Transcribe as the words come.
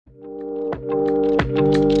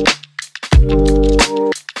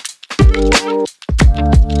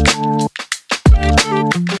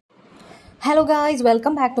Guys,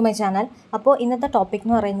 welcome back to my channel. അപ്പോൾ ഇന്നത്തെ topic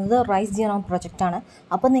എന്ന് പറയുന്നത് റൈസ് ജീനോം പ്രൊജക്റ്റ് ആണ്.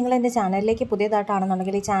 അപ്പോൾ നിങ്ങൾ എൻ്റെ ചാനലിലേക്ക്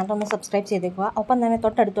പുതിയതായിട്ടാണെന്നുണ്ടെങ്കിൽ ഈ ചാനൽ ഒന്ന് സബ്സ്ക്രൈബ് ചെയ്തേക്കുക. ഒപ്പം തന്നെ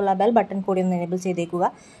തൊട്ടടുത്തുള്ള ബെൽ ബട്ടൺ കൂടി ഒന്ന് എനേബിൾ ചെയ്തേക്കുക.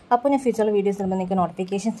 അപ്പോൾ ഞാൻ ഫ്യൂച്ചറിൽ വീഡിയോസ് വരുമ്പോൾ നിങ്ങൾക്ക്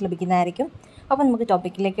നോട്ടിഫിക്കേഷൻസ് ലഭിക്കുന്നതായിരിക്കും. അപ്പോൾ നമുക്ക്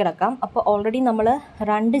ടോപ്പിക്കിലേക്ക് കിടക്കാം. അപ്പോൾ ഓൾറെഡി നമ്മൾ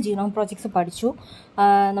 2 ജീനോം പ്രോജക്ട്സ് പഠിച്ചു,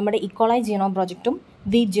 നമ്മുടെ ഇക്കോളൈ ജീനോം പ്രോജക്റ്റും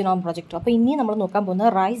വീറ്റ് ജീനോം പ്രോജക്റ്റും. അപ്പോൾ ഇനി നമ്മൾ നോക്കാൻ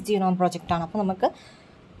പോകുന്നത് റൈസ് ജീനോം പ്രോജക്റ്റാണ്. അപ്പോൾ നമുക്ക്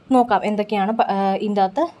നോക്കാം എന്തൊക്കെയാണ് ഇതിൻ്റെ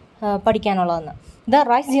അകത്ത് പഠിക്കാനുള്ളതെന്ന്. The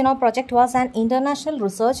Rice Genome Project was an international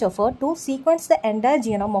research effort to sequence the entire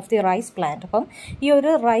genome of the rice plant. അപ്പം ഈ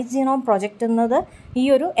ഒരു റൈസ് ജീനോം പ്രോജക്റ്റ് എന്നത് ഈ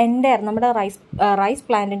ഒരു നമ്മുടെ റൈസ്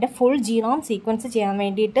പ്ലാന്റിൻ്റെ ഫുൾ ജീനോം സീക്വൻസ് ചെയ്യാൻ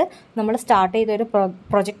വേണ്ടിയിട്ട് നമ്മൾ സ്റ്റാർട്ട് ചെയ്തൊരു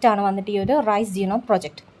പ്രൊജക്റ്റാണ് വന്നിട്ട് ഈ ഒരു rice genome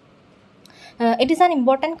project. It is an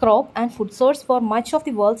important crop and food source four much of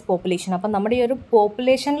the worlds population. അപ്പം നമ്മുടെ ഈ ഒരു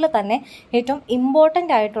പോപ്പുലേഷനിൽ തന്നെ ഏറ്റവും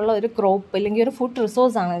ഇമ്പോർട്ടൻ്റ് ആയിട്ടുള്ള ഒരു ക്രോപ്പ് അല്ലെങ്കിൽ ഒരു ഫുഡ്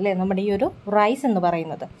റിസോഴ്സ് ആണ് അല്ലേ നമ്മുടെ ഈ ഒരു റൈസ് എന്ന്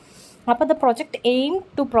പറയുന്നത്. അപ്പോൾ the project aimed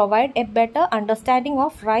to provide a better understanding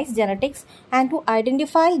of rice genetics and to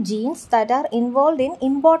identify genes that are involved in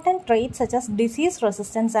important traits such as disease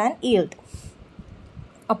resistance and yield.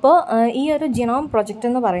 അപ്പോൾ ഈ ഒരു ജിനോം പ്രൊജക്റ്റ്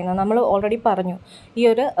എന്ന് പറയുന്നത് നമ്മൾ ഓൾറെഡി പറഞ്ഞു, ഈ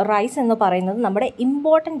ഒരു റൈസ് എന്ന് പറയുന്നത് നമ്മുടെ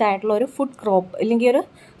ഇമ്പോർട്ടൻ്റ് ആയിട്ടുള്ള ഒരു ഫുഡ് ക്രോപ്പ് അല്ലെങ്കിൽ ഒരു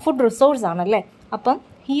ഫുഡ് റിസോഴ്സ് ആണല്ലേ. അപ്പം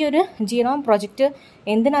ഈ ഒരു ജീനോം പ്രൊജക്റ്റ്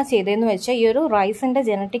എന്തിനാണ് ചെയ്തതെന്ന് വെച്ചാൽ ഈ ഒരു റൈസിൻ്റെ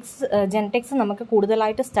ജെനറ്റിക്സ് നമുക്ക്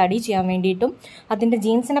കൂടുതലായിട്ട് സ്റ്റഡി ചെയ്യാൻ വേണ്ടിയിട്ടും അതിൻ്റെ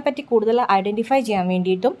ജീൻസിനെ പറ്റി കൂടുതൽ ഐഡൻറ്റിഫൈ ചെയ്യാൻ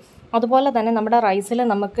വേണ്ടിയിട്ടും അതുപോലെ തന്നെ നമ്മുടെ റൈസിൽ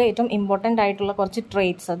നമുക്ക് ഏറ്റവും ഇമ്പോർട്ടൻ്റ് ആയിട്ടുള്ള കുറച്ച്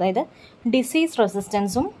ട്രേറ്റ്സ്, അതായത് ഡിസീസ്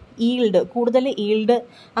റെസിസ്റ്റൻസും കൂടുതൽ ഈൽഡ്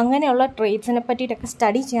അങ്ങനെയുള്ള ട്രേറ്റ്സിനെ പറ്റിയിട്ടൊക്കെ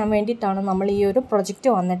സ്റ്റഡി ചെയ്യാൻ വേണ്ടിയിട്ടാണ് നമ്മൾ ഈ ഒരു പ്രൊജക്റ്റ്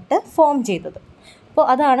വന്നിട്ട് ഫോം ചെയ്തത്. അപ്പോൾ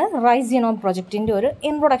അതാണ് റൈസ് ജീനോം പ്രൊജക്റ്റിൻ്റെ ഒരു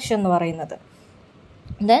ഇൻട്രൊഡക്ഷൻ എന്ന് പറയുന്നത്.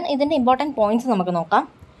 ദെൻ ഇതിൻ്റെ ഇമ്പോർട്ടൻറ്റ് പോയിൻറ്റ്സ് നമുക്ക് നോക്കാം.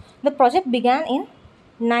 The project began in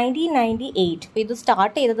 1998. അപ്പോൾ ഇത്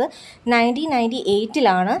സ്റ്റാർട്ട് ചെയ്തത്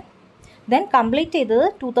 1998 ദെൻ കംപ്ലീറ്റ് ചെയ്തത്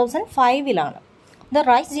 2005. The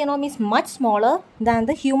rice genome is much smaller than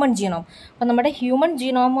the human genome. അപ്പോൾ നമ്മുടെ ഹ്യൂമൻ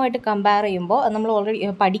ജീനോമുമായിട്ട് കമ്പയർ ചെയ്യുമ്പോൾ നമ്മൾ ഓൾറെഡി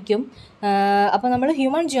പഠിക്കും. അപ്പോൾ നമ്മൾ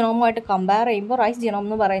ഹ്യൂമൻ ജീനോമുമായിട്ട് കമ്പയർ ചെയ്യുമ്പോൾ റൈസ് ജീനോം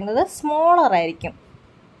എന്ന് പറയുന്നത് സ്മോളർ ആയിരിക്കും.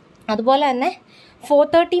 അതുപോലെ തന്നെ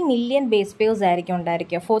 430 മില്യൺ ബേസ് പെയർസ് ആയിരിക്കും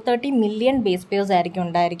ഉണ്ടായിരിക്കുക. 430 മില്യൺ ബേസ് പെയർസ് ആയിരിക്കും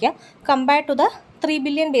ഉണ്ടായിരിക്കുക compared to the 3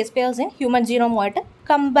 billion base pairs in human ജീനോമുമായിട്ട്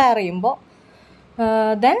compare ചെയ്യുമ്പോൾ.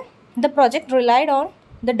 Then the project relied on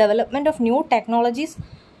the development of new technologies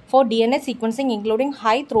for DNA sequencing including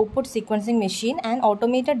high throughput sequencing machine and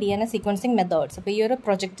automated DNA sequencing methods. അപ്പോൾ ഈ ഒരു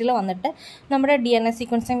പ്രൊജക്റ്റിൽ വന്നിട്ട് നമ്മുടെ DNA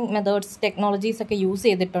sequencing methods technologies ഒക്കെ use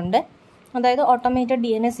ചെയ്തിട്ടുണ്ട്. അതായത് automated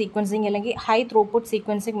DNA sequencing അല്ലെങ്കിൽ high throughput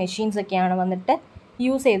sequencing machines ഒക്കെയാണ് വന്നിട്ട്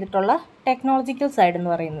യൂസ് ചെയ്തിട്ടുള്ള ടെക്നോളജിക്കൽ സൈഡ്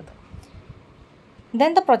എന്ന് പറയുന്നത്.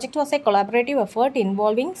 Then the project was a collaborative effort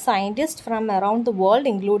involving scientists from around the world,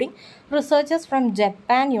 including researchers from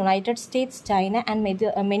Japan, United States, China and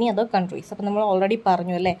many other countries. അപ്പോൾ നമ്മൾ already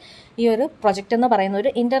പറഞ്ഞു അല്ലേ, ഈ ഒരു പ്രൊജക്റ്റ് എന്ന് പറയുന്ന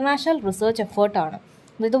ഒരു ഇൻ്റർനാഷണൽ റിസർച്ച് എഫേർട്ടാണ്.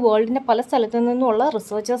 അതായത് വേൾഡിൻ്റെ പല സ്ഥലത്തു നിന്നുള്ള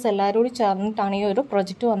റിസർച്ചേഴ്സ് എല്ലാവരും കൂടി ചേർന്നിട്ടാണ് ഈ ഒരു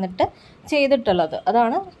പ്രൊജക്റ്റ് വന്നിട്ട് ചെയ്തിട്ടുള്ളത്.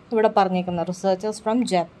 അതാണ് ഇവിടെ പറഞ്ഞിരിക്കുന്നത്. Researchers from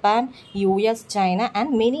Japan, US, China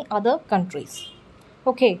and many other countries.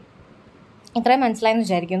 Okay, ഇത്രയും മനസ്സിലായെന്ന്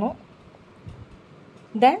വിചാരിക്കുന്നു.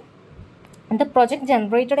 Then the project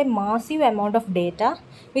generated a massive amount of data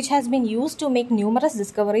which has been used to make numerous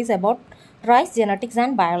discoveries about rice genetics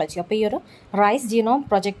and biology. അപ്പോൾ ഈ ഒരു rice genome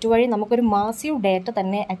project വഴി നമുക്കൊരു massive data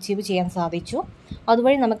തന്നെ achieve ചെയ്യാൻ സാധിച്ചു.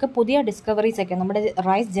 അതുവഴി നമുക്ക് പുതിയ ഡിസ്കവറീസ് ഒക്കെ നമ്മുടെ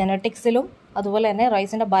റൈസ് ജെനറ്റിക്സിലും അതുപോലെ തന്നെ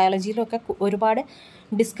റൈസിൻ്റെ ബയോളജിയിലും ഒക്കെ ഒരുപാട്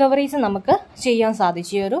ഡിസ്കവറീസ് നമുക്ക് ചെയ്യാൻ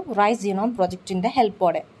സാധിച്ചു ഈ ഒരു rice genome പ്രൊജക്റ്റിൻ്റെ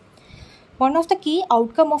ഹെൽപ്പോടെ. One of the key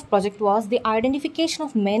outcome of project was the identification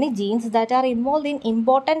of many genes that are involved in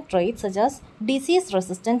important traits such as disease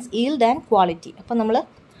resistance, yield and quality. അപ്പോൾ നമ്മൾ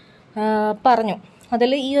പറഞ്ഞു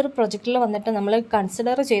അതിൽ ഈ ഒരു പ്രൊജക്റ്റിൽ വന്നിട്ട് നമ്മൾ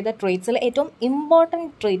കൺസിഡർ ചെയ്ത ട്രേറ്റ്സിൽ ഏറ്റവും ഇമ്പോർട്ടൻറ്റ്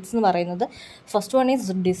ട്രേറ്റ്സ് എന്ന് പറയുന്നത് first one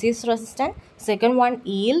is disease resistant, second one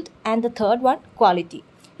yield and the third one quality.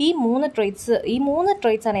 ഈ മൂന്ന്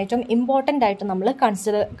ട്രേറ്റ്സ് ആണ് ഏറ്റവും ഇമ്പോർട്ടൻ്റ് ആയിട്ട് നമ്മൾ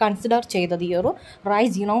കൺസിഡർ ചെയ്തത് ഈ ഒരു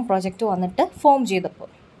റൈസ് ജീനോം പ്രൊജക്റ്റ് വന്നിട്ട് ഫോം ചെയ്തപ്പോൾ.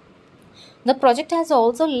 The project has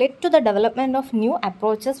also led to the development of new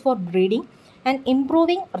approaches for breeding and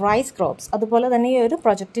improving rice crops. അതുപോലെ തന്നെ ഈ ഒരു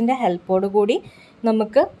പ്രൊജക്റ്റിൻ്റെ ഹെൽപ്പോട് കൂടി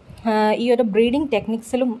നമുക്ക് ഈ ഒരു ബ്രീഡിംഗ്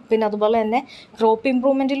ടെക്നിക്സിലും പിന്നെ അതുപോലെ തന്നെ ക്രോപ്പ്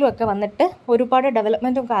ഇംപ്രൂവ്മെൻറ്റിലും ഒക്കെ വന്നിട്ട് ഒരുപാട്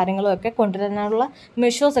ഡെവലപ്മെൻറ്റും കാര്യങ്ങളും ഒക്കെ കൊണ്ടുവരാനുള്ള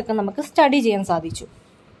മെഷേഴ്സൊക്കെ നമുക്ക് സ്റ്റഡി ചെയ്യാൻ സാധിച്ചു.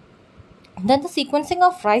 Then the sequencing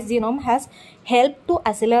of rice genome has helped to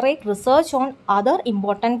accelerate research on other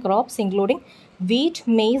important crops including wheat,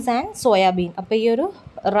 maize and soybean. അപ്പോൾ ഈ ഒരു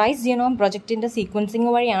റൈസ് ജീനോം പ്രൊജക്റ്റിൻ്റെ സീക്വൻസിങ്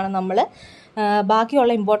വഴിയാണ് നമ്മൾ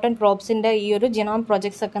ബാക്കിയുള്ള ഇമ്പോർട്ടൻറ്റ് ക്രോപ്സിൻ്റെ ഈ ഒരു ജീനോം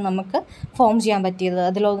പ്രൊജക്ട്സ് ഒക്കെ നമുക്ക് ഫോം ചെയ്യാൻ പറ്റിയത്.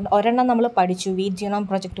 അതിൽ ഒരെണ്ണം നമ്മൾ പഠിച്ചു, വീറ്റ് ജീനോം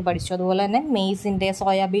പ്രൊജക്റ്റ് പഠിച്ചു. അതുപോലെ തന്നെ മെയ്സിൻ്റെ,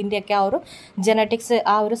 സോയാബീൻ്റെ ഒക്കെ ആ ഒരു ജെനറ്റിക്സ്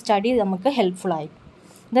ആ ഒരു സ്റ്റഡി നമുക്ക് ഹെൽപ്ഫുള്ളായി.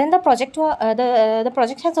 Then the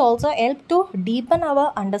project has also helped to deepen our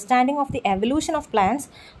understanding of the evolution of plants,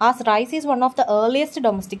 as rice is one of the earliest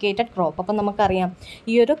domesticated crop. അപ്പോൾ നമുക്കറിയാം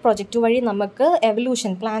ഈ ഒരു പ്രൊജക്റ്റ് വഴി നമുക്ക്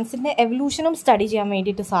പ്ലാന്റ്സിൻ്റെ എവല്യൂഷനും സ്റ്റഡി ചെയ്യാൻ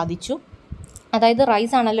വേണ്ടിയിട്ട് സാധിച്ചു. അതായത്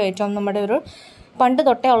റൈസ് ആണല്ലോ ഏറ്റവും നമ്മുടെ ഒരു പണ്ട്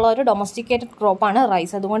തൊട്ടേ ഉള്ള ഒരു ഡൊമസ്റ്റിക്കേറ്റഡ് ക്രോപ്പാണ്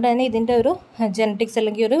റൈസ്. അതുകൊണ്ട് തന്നെ ഇതിൻ്റെ ഒരു ജെനറ്റിക്സ്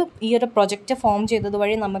അല്ലെങ്കിൽ ഈ ഒരു പ്രൊജക്റ്റ് ഫോം ചെയ്തത്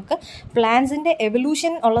വഴി നമുക്ക് പ്ലാന്റ്സിൻ്റെ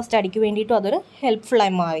എവല്യൂഷൻ ഉള്ള സ്റ്റഡിക്ക് വേണ്ടിയിട്ടും അതൊരു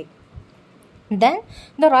ഹെൽപ്ഫുള്ളായി മാറി. Then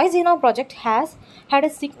the Rice Genome Project has had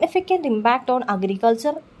a significant impact on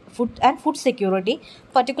agriculture, food security,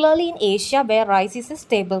 particularly in Asia where rice is a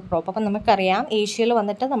staple crop. അപ്പോൾ നമുക്കറിയാം ഏഷ്യയിൽ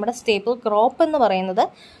വന്നിട്ട് നമ്മുടെ സ്റ്റേപ്പിൾ ക്രോപ്പ് എന്ന് പറയുന്നത്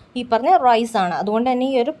ഈ പറഞ്ഞ റൈസ് ആണ്. അതുകൊണ്ട് തന്നെ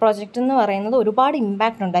ഈ ഒരു പ്രൊജക്റ്റ് എന്ന് പറയുന്നത് ഒരുപാട്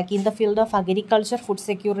ഇമ്പാക്റ്റ് ഉണ്ടാക്കി in the field of agriculture, food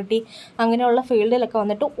security അങ്ങനെയുള്ള ഫീൽഡിലൊക്കെ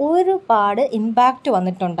വന്നിട്ട് ഒരുപാട് ഇമ്പാക്റ്റ്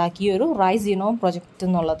വന്നിട്ടുണ്ടാക്കി ഈ ഒരു റൈസ് ജീനോം പ്രൊജക്റ്റ്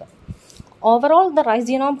എന്നുള്ളത്. Overall, the Rice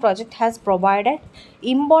Genome Project has provided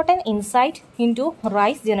important insight into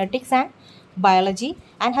rice genetics and biology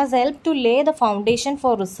and has helped to lay the foundation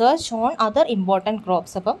for research on other important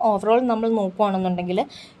crops. അപ്പം overall നമ്മൾ നോക്കുകയാണെന്നുണ്ടെങ്കിൽ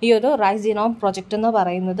ഈ ഒരു rice genome project എന്ന്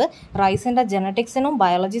പറയുന്നത് റൈസിൻ്റെ ജെനറ്റിക്സിനും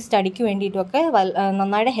biology സ്റ്റഡിക്ക് വേണ്ടിയിട്ടുമൊക്കെ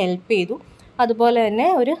നന്നായിട്ട് help ചെയ്തു. അതുപോലെ തന്നെ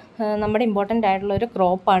നമ്മുടെ ഇമ്പോർട്ടൻ്റ് ആയിട്ടുള്ള ഒരു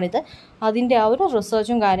ക്രോപ്പാണിത്. അതിൻ്റെ ആ ഒരു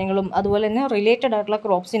റിസർച്ചും കാര്യങ്ങളും അതുപോലെ തന്നെ റിലേറ്റഡ് ആയിട്ടുള്ള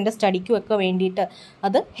ക്രോപ്സിൻ്റെ സ്റ്റഡിക്കും ഒക്കെ വേണ്ടിയിട്ട്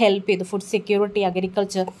അത് ഹെൽപ്പ് ചെയ്തു. ഫുഡ് സെക്യൂരിറ്റി,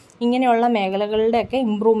 അഗ്രികൾച്ചർ ഇങ്ങനെയുള്ള മേഖലകളുടെയൊക്കെ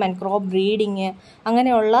ഇമ്പ്രൂവ്മെൻറ്റ്, ക്രോപ്പ് ബ്രീഡിങ്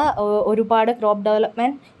അങ്ങനെയുള്ള ഒരുപാട് ക്രോപ്പ്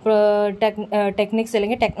ഡെവലപ്മെൻറ്റ് ടെക്നിക്സ്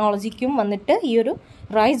അല്ലെങ്കിൽ ടെക്നോളജിക്കും വന്നിട്ട് ഈ ഒരു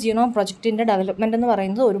റൈസ് ജീനോം പ്രൊജക്റ്റിൻ്റെ ഡെവലപ്മെൻറ്റ് എന്ന്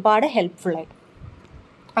പറയുന്നത് ഒരുപാട് ഹെൽപ്ഫുള്ളായി.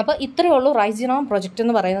 അപ്പോൾ ഇത്രയേ ഉള്ളൂ റൈസ് ജീനോം പ്രൊജക്റ്റ്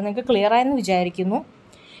എന്ന് പറയുന്നത്. നിങ്ങൾക്ക് ക്ലിയർ ആയെന്ന് വിചാരിക്കുന്നു.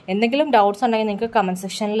 എന്തെങ്കിലും ഡൗട്ട്സ് ഉണ്ടെങ്കിൽ നിങ്ങൾക്ക് കമൻറ്റ്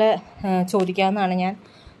സെക്ഷനിൽ ചോദിക്കാവുന്നതാണ്, ഞാൻ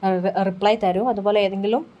റിപ്ലൈ തരും. അതുപോലെ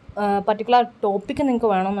ഏതെങ്കിലും പർട്ടിക്കുലർ ടോപ്പിക്ക് നിങ്ങൾക്ക്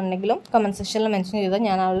വേണമെന്നുണ്ടെങ്കിലും കമൻറ്റ് സെക്ഷനിൽ മെൻഷൻ ചെയ്താൽ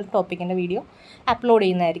ഞാൻ ആ ഒരു ടോപ്പിക്കിൻ്റെ വീഡിയോ അപ്ലോഡ്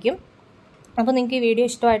ചെയ്യുന്നതായിരിക്കും. അപ്പോൾ നിങ്ങൾക്ക് ഈ വീഡിയോ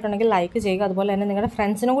ഇഷ്ടമായിട്ടുണ്ടെങ്കിൽ ലൈക്ക് ചെയ്യുക. അതുപോലെ തന്നെ നിങ്ങളുടെ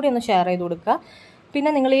ഫ്രണ്ട്സിനും കൂടി ഒന്ന് ഷെയർ ചെയ്ത് കൊടുക്കുക.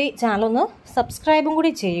 പിന്നെ നിങ്ങൾ ഈ ചാനലൊന്ന് സബ്സ്ക്രൈബും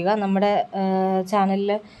കൂടി ചെയ്യുക. നമ്മുടെ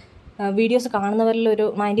ചാനലിൽ വീഡിയോസ് കാണുന്നവരിൽ ഒരു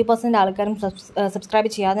 90% ആൾക്കാരും സബ്സ്ക്രൈബ്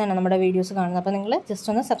ചെയ്യാതെയാണ് നമ്മുടെ വീഡിയോസ് കാണുന്നത്. അപ്പോൾ നിങ്ങൾ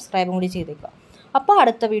ജസ്റ്റ് ഒന്ന് സബ്സ്ക്രൈബും കൂടി ചെയ്തേക്കുക. അപ്പോൾ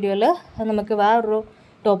അടുത്ത വീഡിയോയിൽ നമുക്ക് വേറൊരു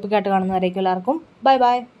ടോപ്പിക്കായിട്ട് കാണുന്നവരേക്കും എല്ലാവർക്കും ബൈ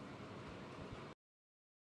ബൈ.